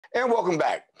And welcome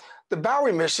back. The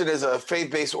Bowery Mission is a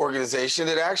faith-based organization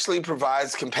that actually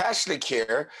provides compassionate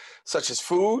care, such as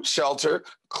food, shelter,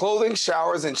 clothing,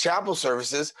 showers, and chapel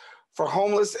services for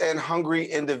homeless and hungry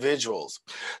individuals.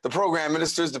 The program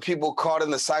ministers to people caught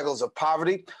in the cycles of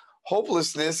poverty,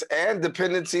 hopelessness, and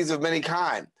dependencies of many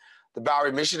kind. The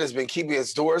Bowery Mission has been keeping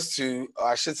its doors keeping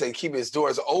its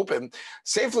doors open,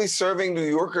 safely serving New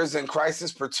Yorkers in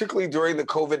crisis, particularly during the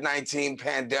COVID-19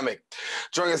 pandemic.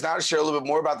 Joining us now to share a little bit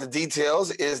more about the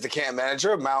details is the camp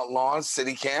manager of Mount Lawn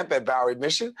City Camp at Bowery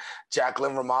Mission,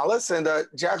 Jacqueline Ramales. And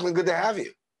Jacqueline, good to have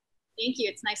you. Thank you.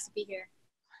 It's nice to be here.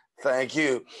 Thank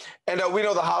you. And we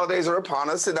know the holidays are upon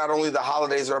us, and not only the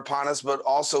holidays are upon us, but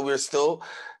also we're still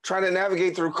trying to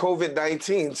navigate through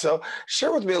COVID-19. So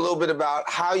share with me a little bit about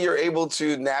how you're able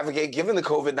to navigate given the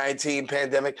COVID-19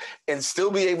 pandemic and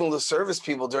still be able to service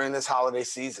people during this holiday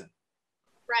season.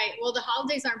 Right. Well, the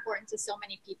holidays are important to so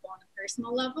many people on a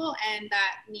personal level, and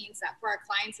that means that for our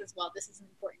clients as well, this is an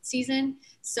important season.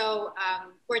 So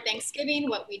for Thanksgiving,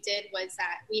 what we did was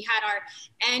that we had our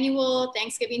annual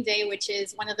Thanksgiving Day, which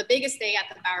is one of the biggest day at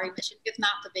the Bowery Mission, if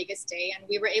not the biggest day. And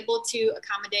we were able to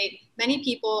accommodate many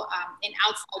people in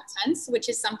outside tents, which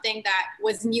is something that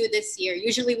was new this year.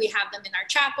 Usually we have them in our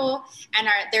chapel and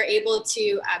they're able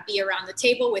to be around the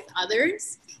table with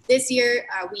others. This year,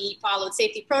 we followed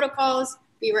safety protocols.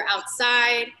 We were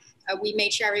outside. We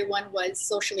made sure everyone was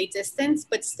socially distanced,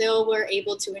 but still were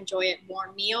able to enjoy a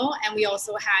warm meal. And we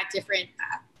also had different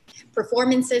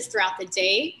performances throughout the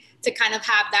day to kind of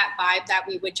have that vibe that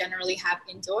we would generally have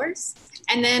indoors.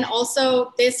 And then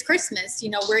also this Christmas,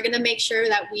 we're going to make sure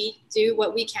that we do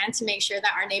what we can to make sure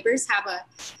that our neighbors have a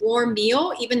warm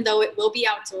meal, even though it will be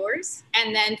outdoors.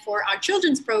 And then for our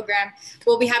children's program,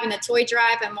 we'll be having a toy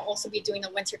drive, and we'll also be doing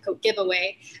a winter coat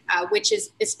giveaway, which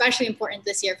is especially important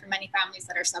this year for many families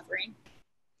that are suffering.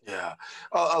 Yeah,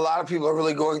 a lot of people are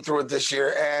really going through it this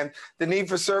year, and the need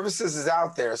for services is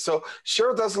out there. So share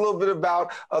with us a little bit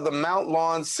about the Mount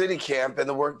Lawn City Camp and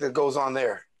the work that goes on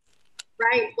there.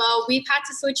 Right. Well, we've had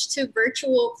to switch to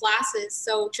virtual classes.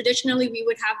 So traditionally, we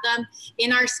would have them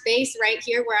in our space right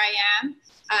here where I am,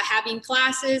 having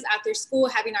classes after school,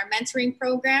 having our mentoring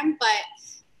program. But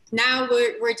now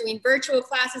we're doing virtual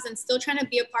classes and still trying to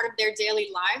be a part of their daily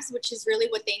lives, which is really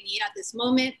what they need at this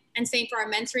moment. And same for our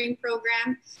mentoring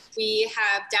program. We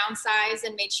have downsized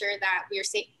and made sure that we are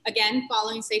safe, again,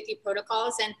 following safety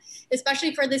protocols, and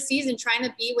especially for this season, trying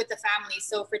to be with the family.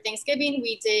 So for Thanksgiving,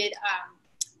 we did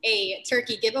a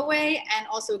turkey giveaway and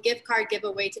also a gift card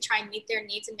giveaway to try and meet their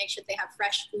needs and make sure they have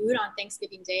fresh food on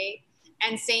Thanksgiving Day.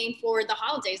 And same for the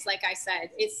holidays, like I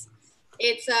said, it's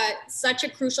such a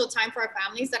crucial time for our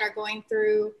families that are going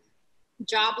through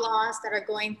job loss, that are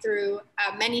going through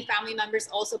many family members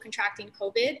also contracting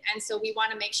COVID. And so we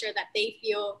want to make sure that they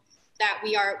feel that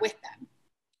we are with them.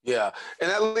 Yeah,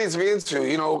 and that leads me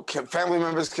into, family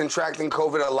members contracting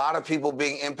COVID, a lot of people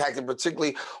being impacted,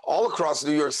 particularly all across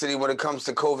New York City when it comes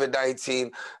to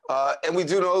COVID-19. And we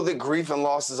do know that grief and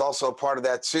loss is also a part of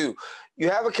that too.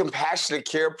 You have a compassionate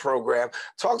care program.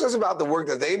 Talk to us about the work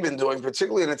that they've been doing,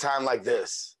 particularly in a time like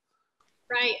this.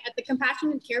 Right. At the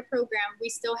Compassionate Care program, we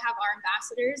still have our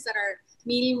ambassadors that are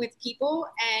meeting with people,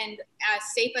 and as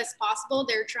safe as possible,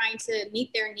 they're trying to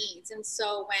meet their needs. And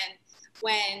so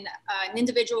when an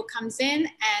individual comes in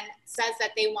and says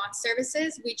that they want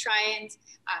services, we try and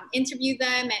interview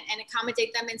them and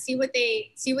accommodate them and see what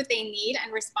they need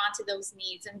and respond to those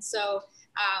needs. And so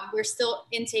we're still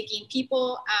intaking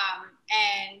people,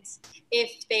 and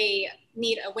if they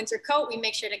need a winter coat, we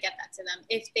make sure to get that to them.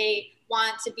 If they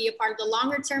want to be a part of the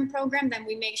longer term program, then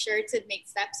we make sure to make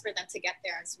steps for them to get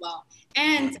there as well.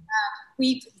 And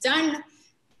we've done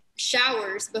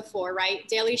showers before, right?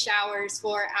 Daily showers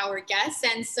for our guests.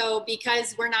 And so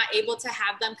because we're not able to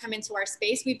have them come into our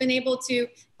space, we've been able to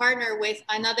partner with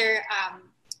another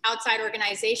outside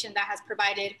organization that has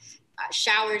provided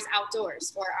showers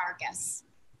outdoors for our guests.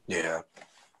 Yeah.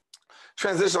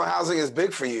 Transitional housing is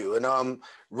big for you, and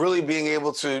really being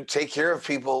able to take care of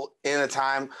people in a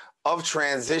time of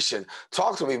transition.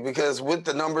 Talk to me, because with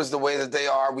the numbers the way that they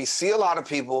are, we see a lot of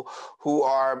people who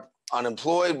are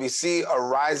unemployed. We see a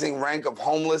rising rank of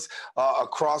homeless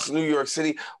across New York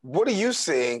City. What are you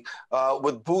seeing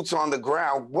with boots on the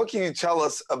ground? What can you tell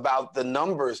us about the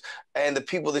numbers and the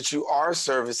people that you are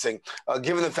servicing?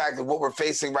 Given the fact that what we're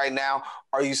facing right now,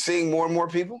 are you seeing more and more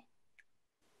people?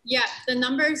 Yeah, the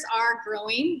numbers are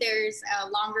growing. There's a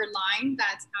longer line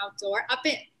that's outdoor.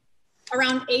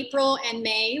 Around April and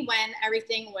May, when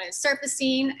everything was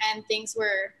surfacing and things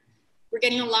were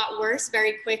getting a lot worse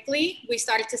very quickly, we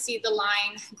started to see the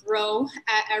line grow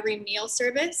at every meal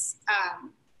service.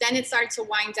 Then it started to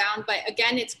wind down, but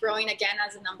again, it's growing again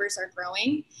as the numbers are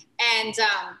growing. And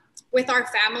with our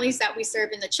families that we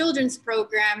serve in the children's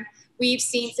program, we've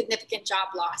seen significant job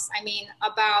loss. I mean,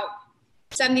 about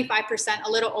 75%, a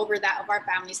little over that, of our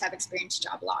families have experienced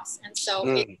job loss. And so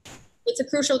it's a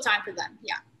crucial time for them.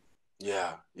 Yeah.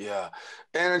 Yeah, yeah.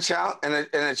 And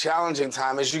a challenging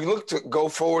time. As you look to go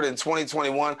forward in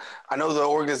 2021, I know the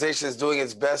organization is doing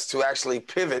its best to actually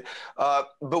pivot. But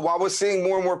while we're seeing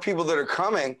more and more people that are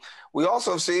coming, we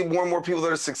also see more and more people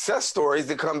that are success stories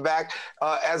that come back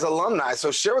as alumni.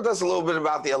 So share with us a little bit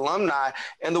about the alumni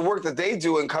and the work that they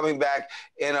do in coming back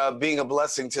and being a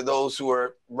blessing to those who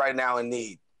are right now in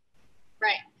need.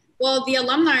 Right. Well, the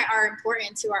alumni are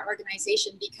important to our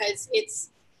organization because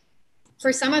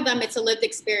for some of them, it's a lived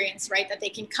experience, right? That they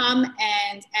can come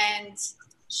and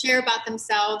share about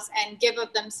themselves and give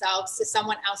of themselves to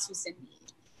someone else who's in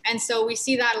need. And so we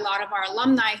see that a lot of our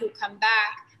alumni who come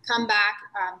back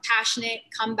passionate,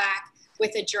 come back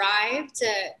with a drive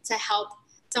to help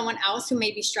someone else who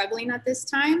may be struggling at this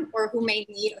time, or who may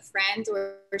need a friend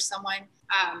or someone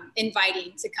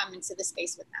inviting to come into the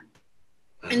space with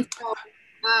them. And so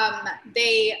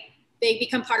they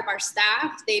become part of our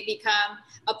staff. They become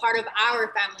a part of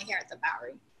our family here at the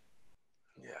Bowery.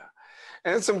 Yeah.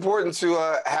 And it's important to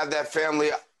have that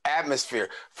family atmosphere.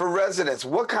 For residents,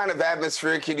 what kind of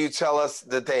atmosphere can you tell us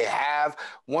that they have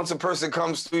once a person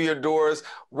comes through your doors?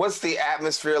 What's the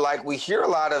atmosphere like? We hear a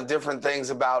lot of different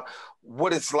things about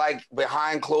what it's like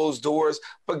behind closed doors,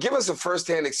 but give us a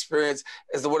firsthand experience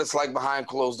as to what it's like behind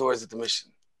closed doors at the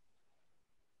Mission.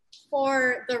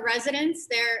 For the residents,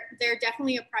 they're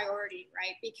definitely a priority,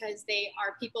 right? Because they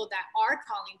are people that are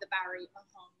calling the Bowery a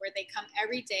home, where they come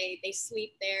every day, they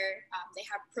sleep there, they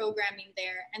have programming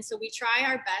there. And so we try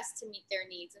our best to meet their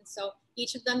needs. And so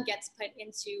each of them gets put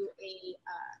into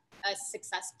a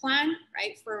success plan,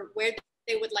 right? For where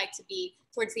they would like to be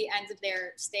towards the end of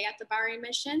their stay at the Bowery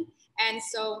Mission. And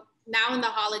so now in the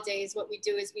holidays, what we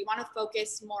do is we want to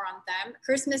focus more on them.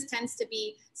 Christmas tends to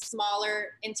be smaller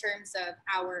in terms of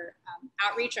our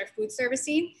outreach, our food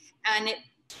servicing, and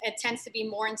it tends to be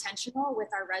more intentional with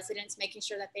our residents, making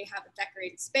sure that they have a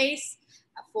decorated space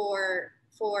for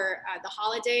the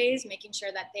holidays, making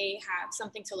sure that they have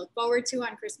something to look forward to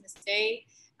on Christmas Day.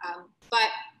 But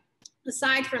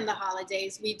aside from the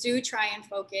holidays, we do try and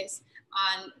focus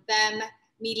on them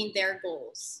meeting their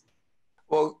goals.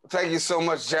 Well, thank you so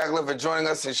much, Jacqueline, for joining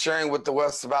us and sharing with the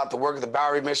West about the work of the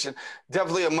Bowery Mission.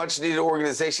 Definitely a much-needed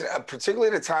organization,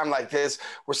 particularly at a time like this,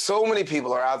 where so many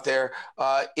people are out there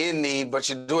in need, but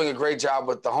you're doing a great job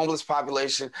with the homeless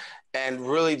population and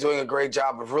really doing a great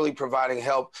job of really providing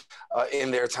help in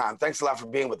their time. Thanks a lot for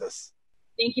being with us.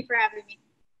 Thank you for having me.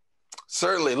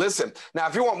 Certainly. Listen, now,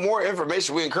 if you want more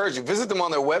information, we encourage you, visit them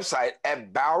on their website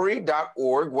at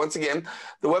bowery.org. Once again,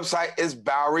 the website is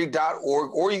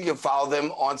bowery.org, or you can follow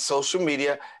them on social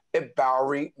media at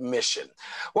Bowery Mission.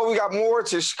 Well, we got more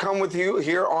to come with you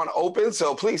here on Open,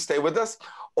 so please stay with us.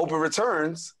 Open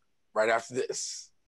returns right after this.